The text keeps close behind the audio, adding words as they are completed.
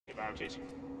about it.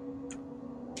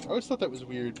 I always thought that was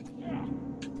weird.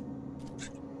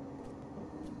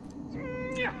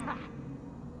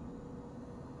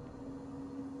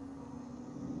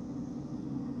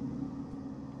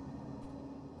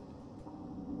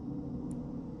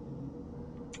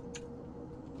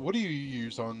 What do you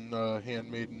use on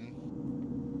Handmaiden?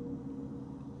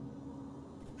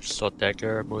 Sword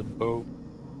dagger, moonbow.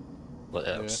 What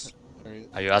else? Yeah, right.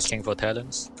 Are you asking for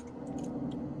talents?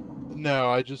 No,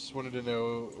 I just wanted to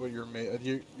know what your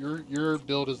your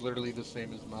build is literally the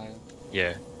same as mine.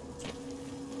 Yeah.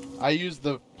 I use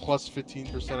the plus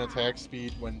 15% attack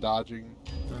speed when dodging,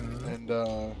 and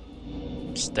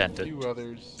Standard. 2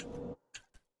 others.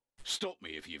 Stop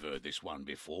me if you've heard this one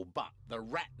before, but the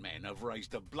Ratmen have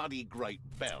raised a bloody great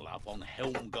bell up on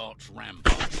Helmgart's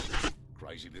ramparts.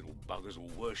 Crazy little buggers will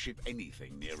worship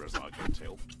anything near as I can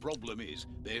tell. Problem is,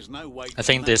 there's no way I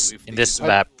think this in this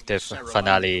map, the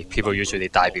finale, people usually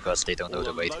die because they don't know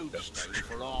the way to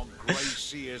go.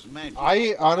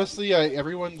 Honestly,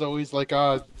 everyone's always like,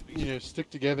 you know,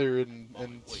 stick together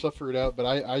and suffer it out, but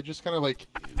I just kind of like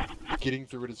getting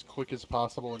through it as quick as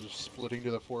possible and just splitting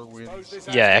to the 4 wins.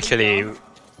 Yeah, actually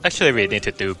we need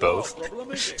to do both.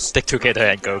 Stick together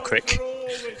and go quick.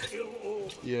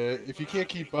 Yeah, if you can't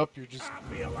keep up, you're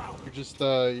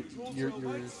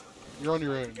on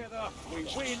your own.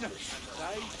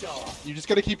 You just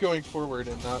gotta keep going forward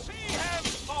and not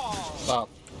stop.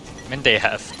 I mean, they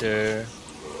have the...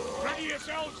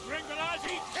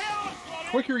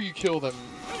 Quicker you kill them,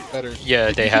 better. Yeah,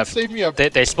 if they have... Save me up.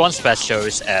 They spawn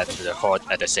specials and the horde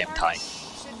at the same time.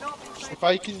 If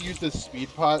I can use the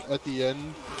speed pot at the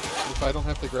end, if I don't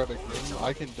have to grab a grim,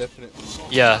 I can definitely...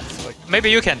 Yeah, like, maybe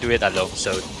you can do it alone,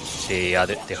 so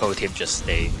the whole team just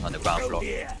stay on the ground floor.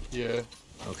 Yeah.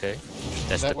 Okay,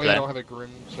 that's that the way plan. I don't have a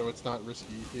grim, so it's not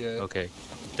risky. Yeah. Okay.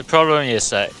 The problem is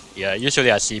that, yeah,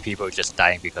 usually I see people just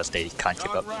dying because they can't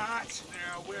keep up.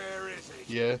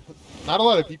 Yeah. Not a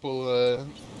lot of people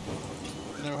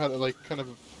know how to, like, kind of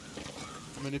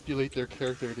manipulate their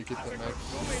character to get the max.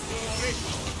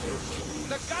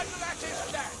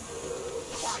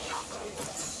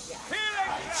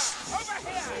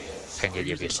 Can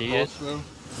you see it?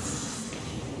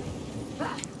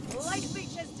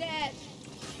 Lightfeature's dead.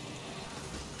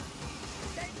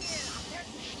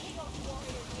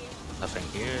 Nothing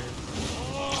here.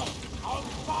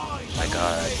 My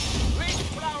god.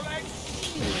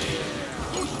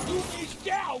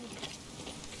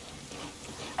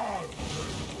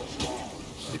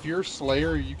 If you're a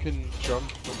Slayer, you can jump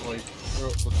from like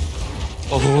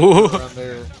around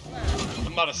there.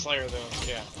 I'm not a Slayer though.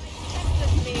 Yeah.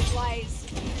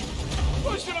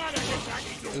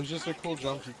 There's just a cool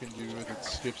jump you can do that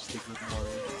skips the good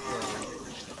Mario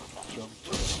jump.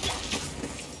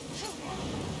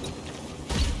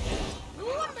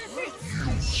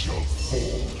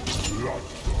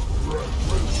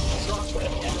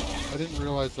 I didn't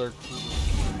realize our crew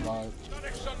was live.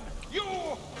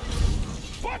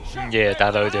 Yeah,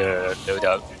 download the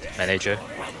loadout manager.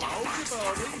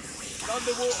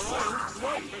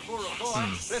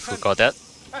 Who got that?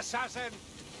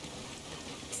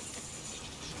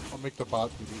 I'll make the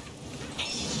bot do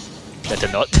it. Better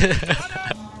not.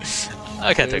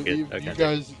 I can take it. You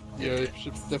guys, yeah, it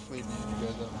should definitely be you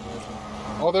guys out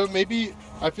there. Although maybe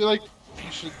I feel like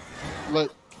you should let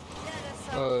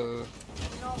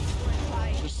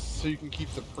just so you can keep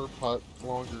the perp pot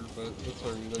longer, but that's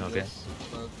alright. I guess.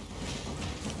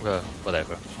 Well,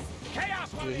 whatever. Yeah,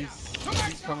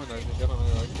 he's coming. I think. I don't know.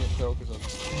 I can't tell because I'm.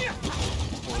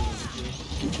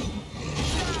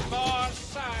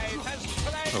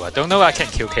 Oh, I don't know. I can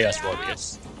kill Chaos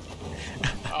Warriors.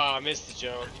 I missed the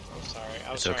joke. I'm sorry.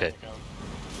 I was okay. trying to come.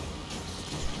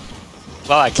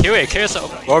 Well, I killed a Chaos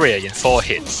Warrior in 4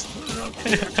 hits.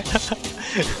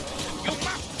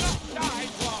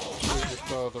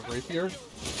 The Rapier?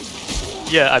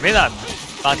 Yeah, I mean I'm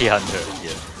bounty hunter.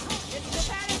 Yeah.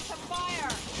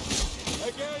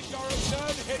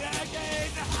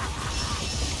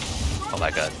 Oh my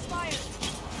god.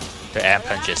 The air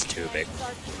punch is too big.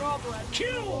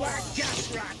 Kill that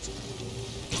gas rat!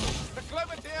 The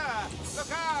Clementia!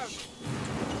 Look out!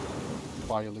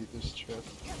 Violate this chest.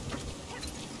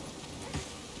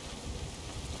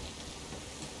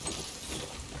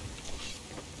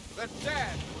 The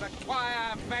dead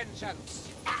require vengeance!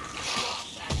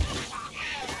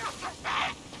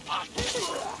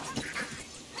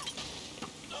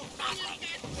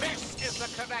 This is the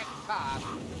correct path!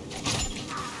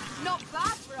 Not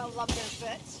bad for a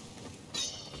lumberfoot.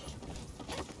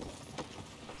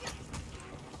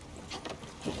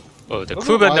 Oh, the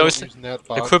Kuba knows.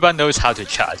 The Kuba knows how to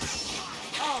charge.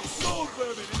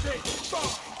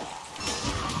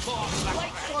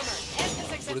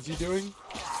 What is he doing?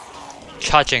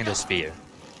 Charging the spear.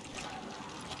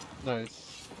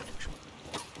 Nice.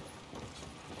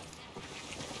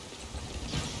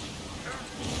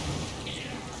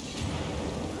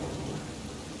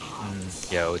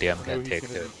 Yeah, ODM Oh, can he's take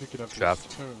gonna the be picking up his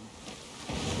draft. tone.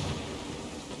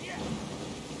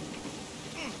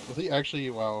 Was he actually?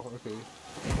 Wow. Okay.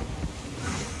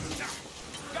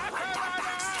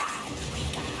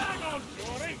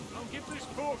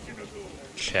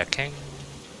 Checking.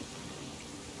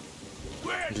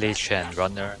 Leech and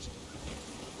runner.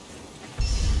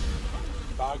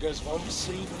 Buggers won't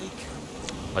see me.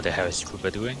 What the hell is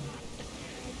Cooper doing?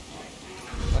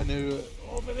 I knew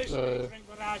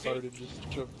Arden just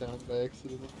jumped down by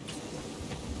accident.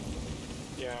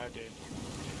 Yeah, I did.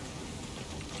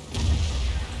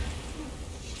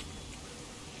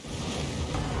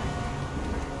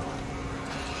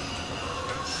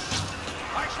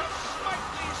 I shall smite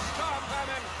these storm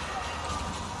vermin!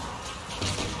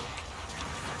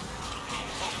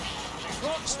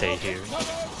 Stay here.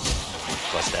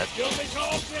 What's that?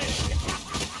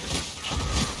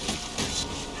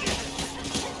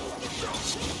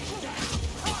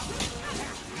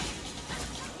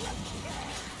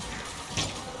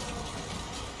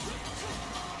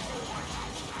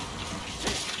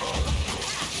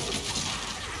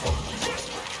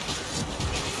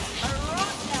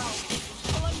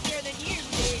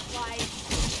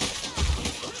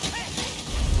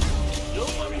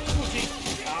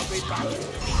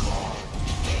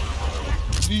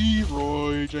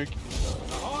 Leroy Jenkins.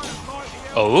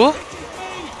 Oh?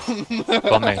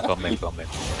 Bombing.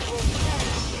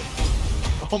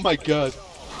 Oh my god.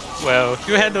 Well,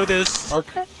 you handle this.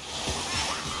 Okay.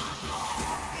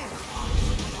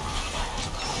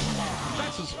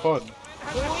 This is fun.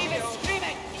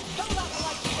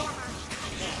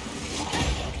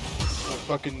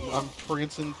 I'm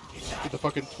prancing with the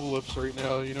fucking tulips right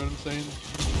now, you know what I'm saying?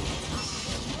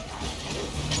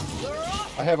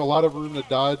 I have a lot of room to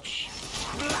dodge,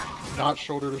 not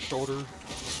shoulder to shoulder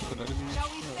with an enemy.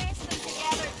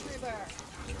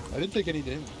 I didn't take any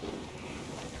damage.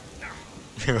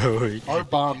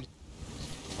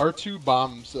 Our two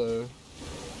bombs,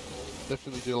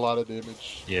 definitely did a lot of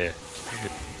damage. Yeah.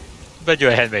 But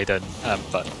you're a handmaiden,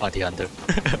 but on the under.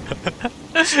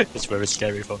 It's very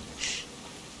scary for me.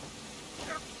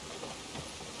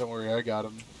 Don't worry, I got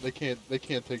them. They can't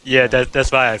take. Yeah,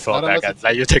 that's why I thought back and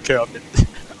let you take care of it.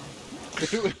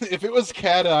 If it was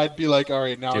Kata, I'd be like, all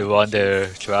right, now. Do you want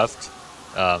the draft?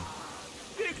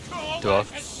 Dwarf?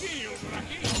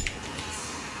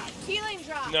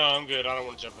 No, I'm good. I don't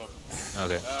want to jump up.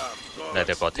 Okay. Let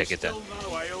the bot take it then.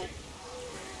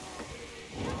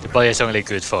 The bot is only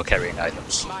good for carrying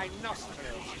items. My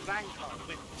nostrils rankle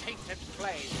with tainted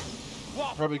flame.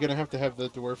 Probably gonna have the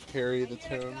dwarf carry the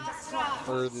tome,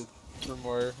 or the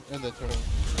grimoire, and the tome.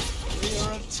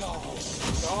 Clear and tall.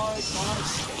 Guide my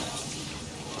steps.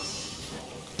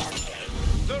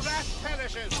 The rat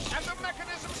perishes and the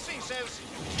mechanism ceases.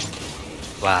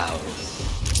 Wow.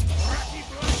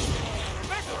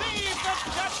 Receive the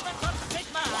judgment of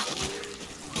Sigma.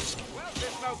 Well,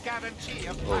 there's no guarantee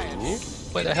of piety.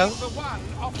 What the hell? The one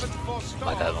often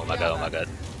forestalled Oh my god.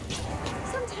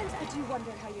 Sometimes I do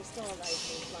wonder how you're still alive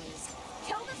these ones.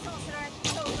 Kill the sorcerer,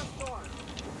 kill the storm.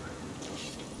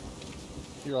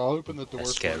 Here, I'll open the door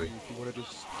That's for scary. you if you want to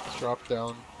just drop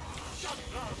down.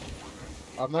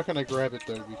 I'm not gonna grab it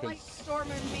though because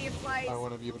I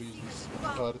want to be able to use this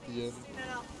pod at the end.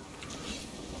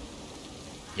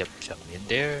 Yep, jump in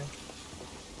there.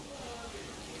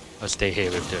 I'll stay here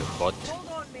with the bot.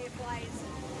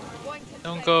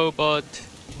 Don't go, bot.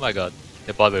 Oh my god,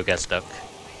 the bot will get stuck.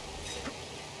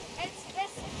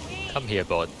 Come here,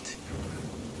 bot.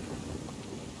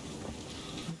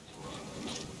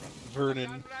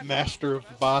 Vernon, master of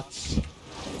bots.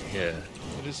 Yeah.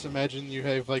 I just imagine you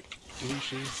have like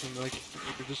leashes and like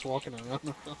you're just walking around.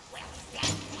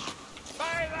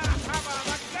 By the hammer,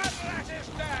 the gunlet is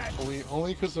dead.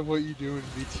 only because of what you do in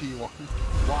VT1.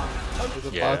 The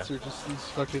Yeah. bots are just these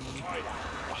fucking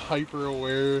hyper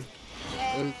aware,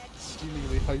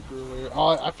 seemingly hyper aware.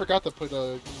 Oh, I forgot to put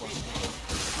A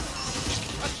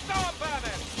storm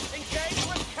vermin. Engage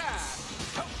with care.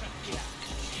 Potion here.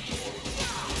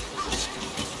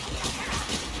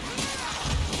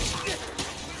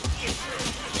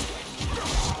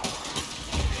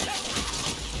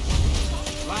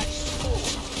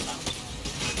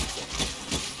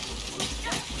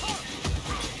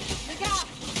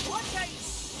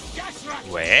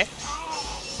 Where?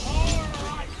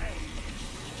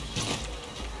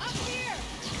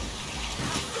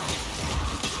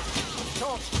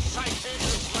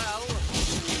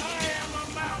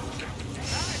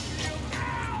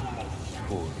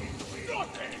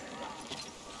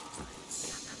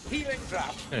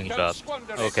 Healing draft.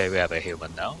 Okay, we have a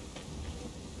human now.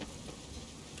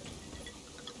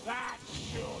 That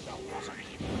sure wasn't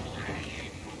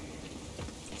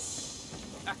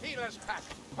a healer's pack.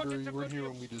 You weren't here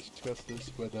when we discussed this,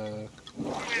 but at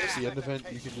the end event,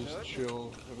 you can just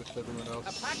chill with everyone A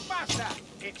else. pack master.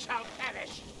 It shall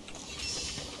perish.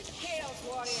 It's Chaos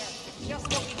Warrior.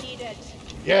 Just what we needed.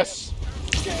 Yes!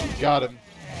 Got him.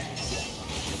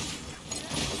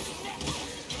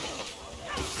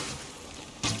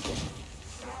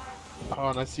 Oh,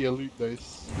 and I see a loot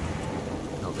dice.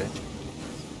 Okay.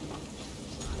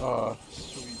 Ah,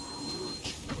 sweet.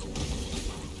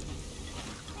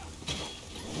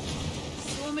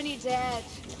 So many dead.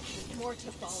 More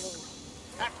to follow.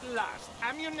 At last,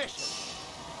 ammunition.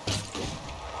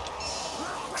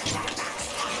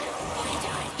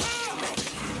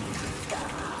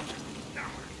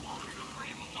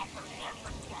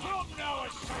 From now,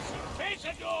 assassin, face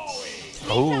a doorway.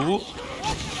 Oh!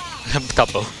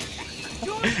 Double.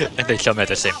 And they jump at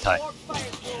the same time.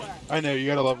 I know, you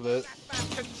gotta love that.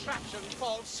 That contraption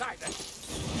falls silent.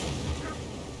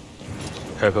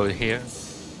 Purple here.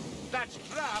 That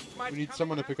draft might We need come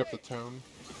someone to in pick up the handy. tome.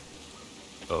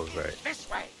 Oh, right. This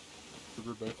way.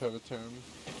 We both have a tome.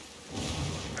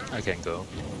 I can go.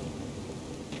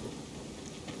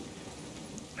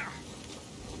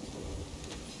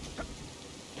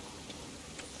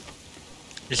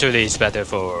 Usually it's better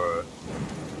for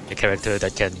a character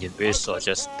that can invis or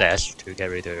just dash to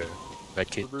carry the red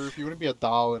kit. Remember, if you want to be a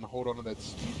doll and hold on to that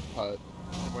speed putt,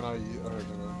 when I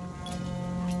don't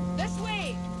know. This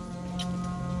way.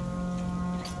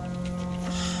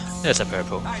 There's a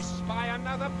purple. I spy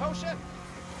another potion.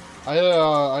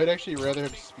 I'd actually rather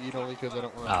have speed only because I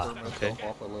don't want to Ah, throw myself okay.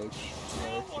 off a ledge.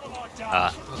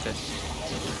 Ah, okay.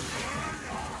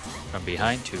 From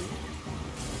behind too.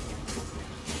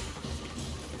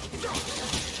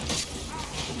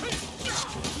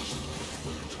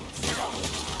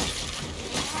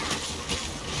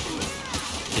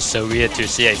 It's so weird to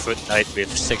see a foot knight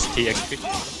with 60 XP.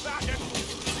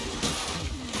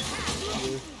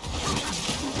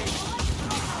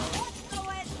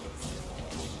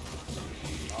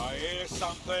 I hear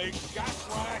something. Gas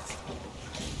rat.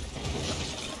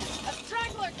 A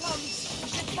straggler comes. We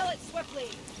should kill it swiftly.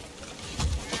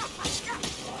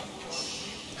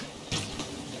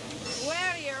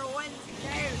 Warrior wins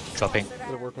down. Dropping.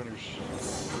 Gotta work on your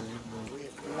screen.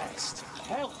 We're blessed.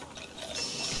 Help.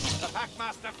 The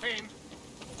Packmaster fiend.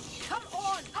 Come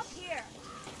on, up here.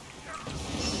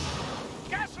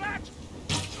 Gas rat.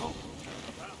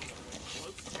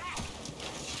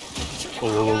 Whoa,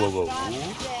 whoa, whoa, whoa, whoa.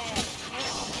 Dead.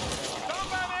 Don't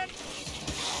run in.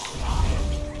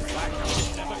 Like I was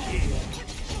never here.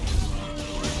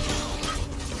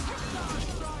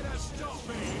 Try to stop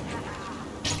me.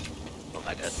 Oh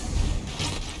my god.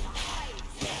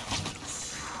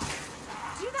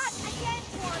 Do that again,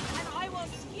 Dwarf, and I will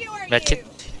skewer Red you.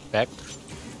 kit. Back.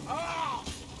 Oh,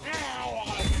 now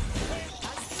A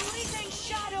fleeting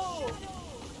shadow.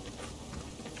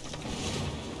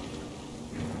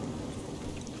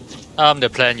 The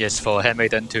plan is for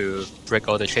Handmaiden to break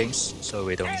all the chains, so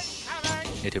we don't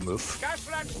need to move. Gas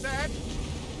rat's dead.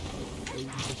 You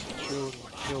just chill and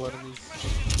kill enemies.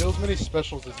 Kill as many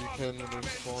specials as you can when they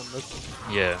spawn. That's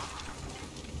Yeah.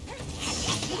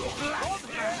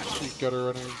 the gutter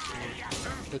runners.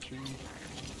 Catch you.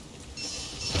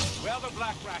 Where are the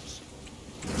black rats?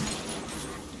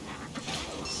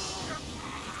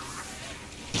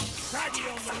 Saggy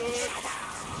on the lure.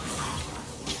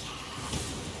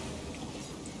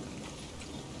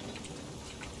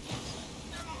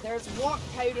 There's walk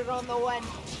powder on the wind.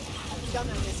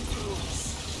 Gunner is close.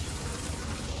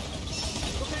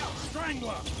 Look out,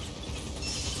 strangler.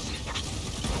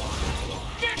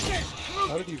 Get this!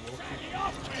 How did he walk?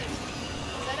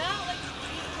 Then Alex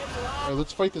beat his last. Alright,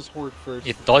 let's fight this horde first.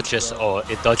 It dodges all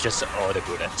the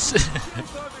bullets.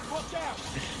 Watch out!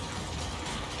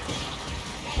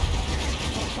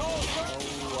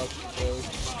 Oh, watch it go.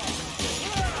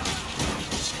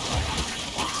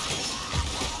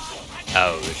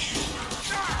 Ouch.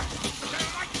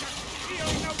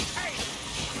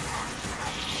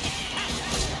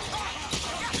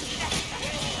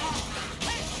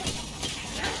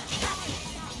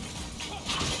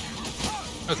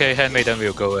 Okay, Handmaiden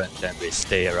will go and then we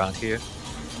stay around here.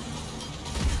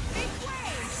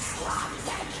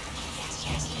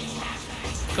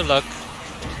 Good luck.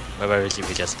 Where is it?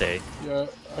 We just stay. Yeah,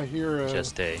 I hear.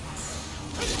 Just stay.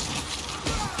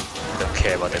 I don't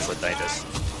care about the foot knights.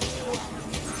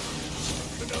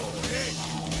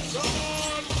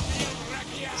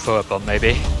 Throw a bomb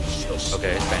maybe?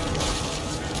 Okay, fine.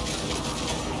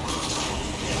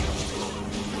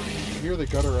 hear the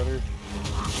gutter runner.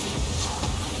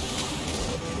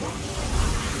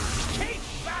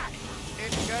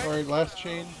 Alright, last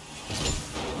chain.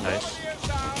 Nice.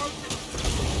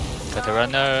 Got a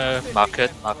runner.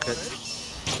 Market.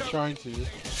 Trying to.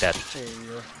 Dead. There you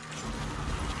go.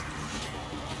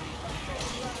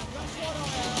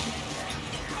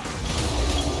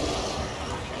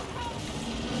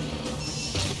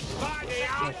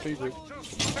 My favorite.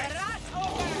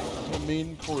 The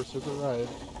main course has arrived.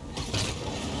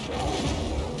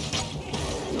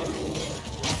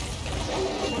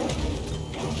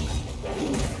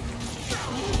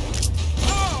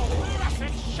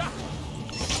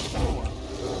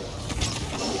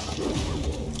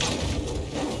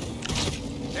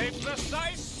 A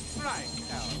precise strike,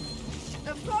 Alan.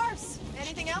 Of course.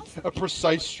 Anything else? A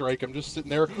precise strike. I'm just sitting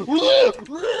there. Black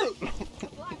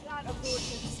Dot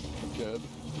abortions. Good.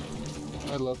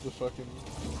 I love the fucking.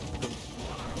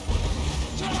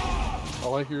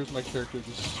 All I hear is my character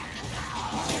just.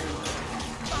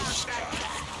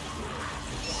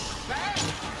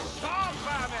 Storm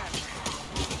vermin!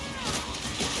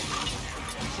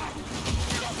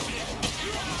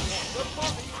 The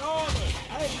fucking orders!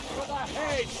 Aim for the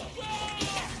head!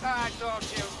 I thought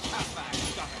you tougher.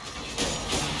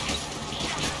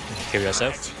 Kill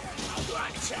yourself.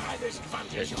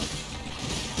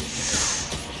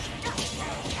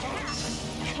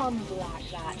 Come, Black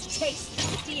Dot. Taste the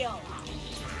steel.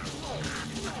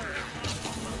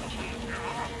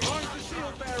 Find the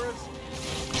shield bearers!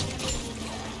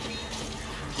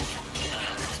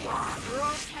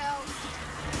 Rock hell.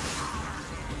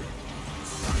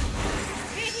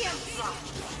 Medium drop.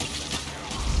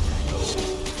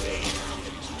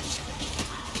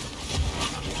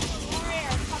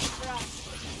 Warrior, come for us.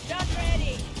 Done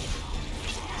ready.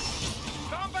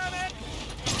 Storm vermin!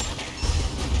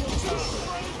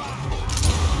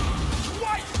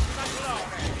 Wipe the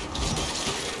glory!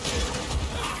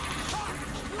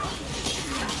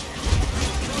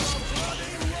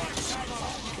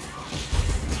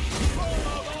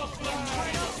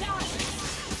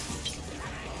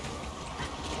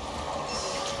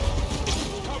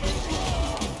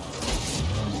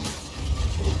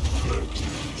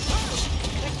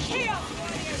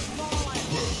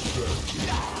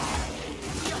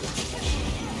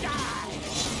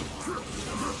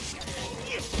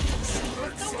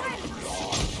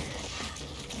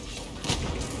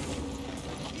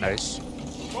 Nice.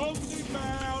 Multi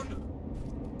bound!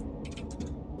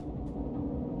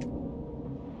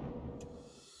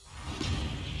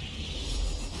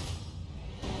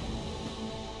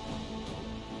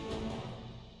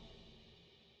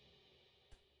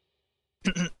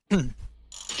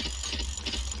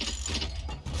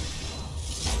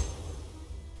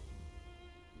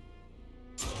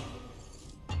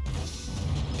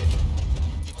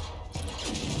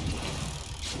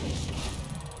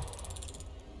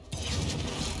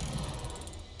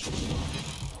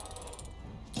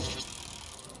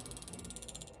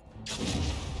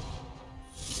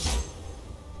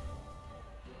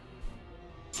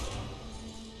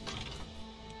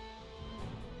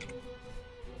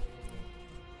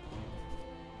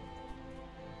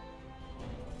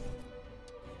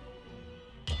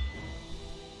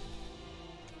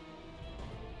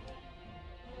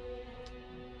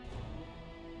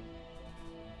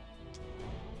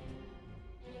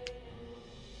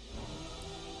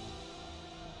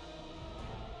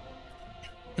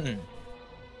 Hmm.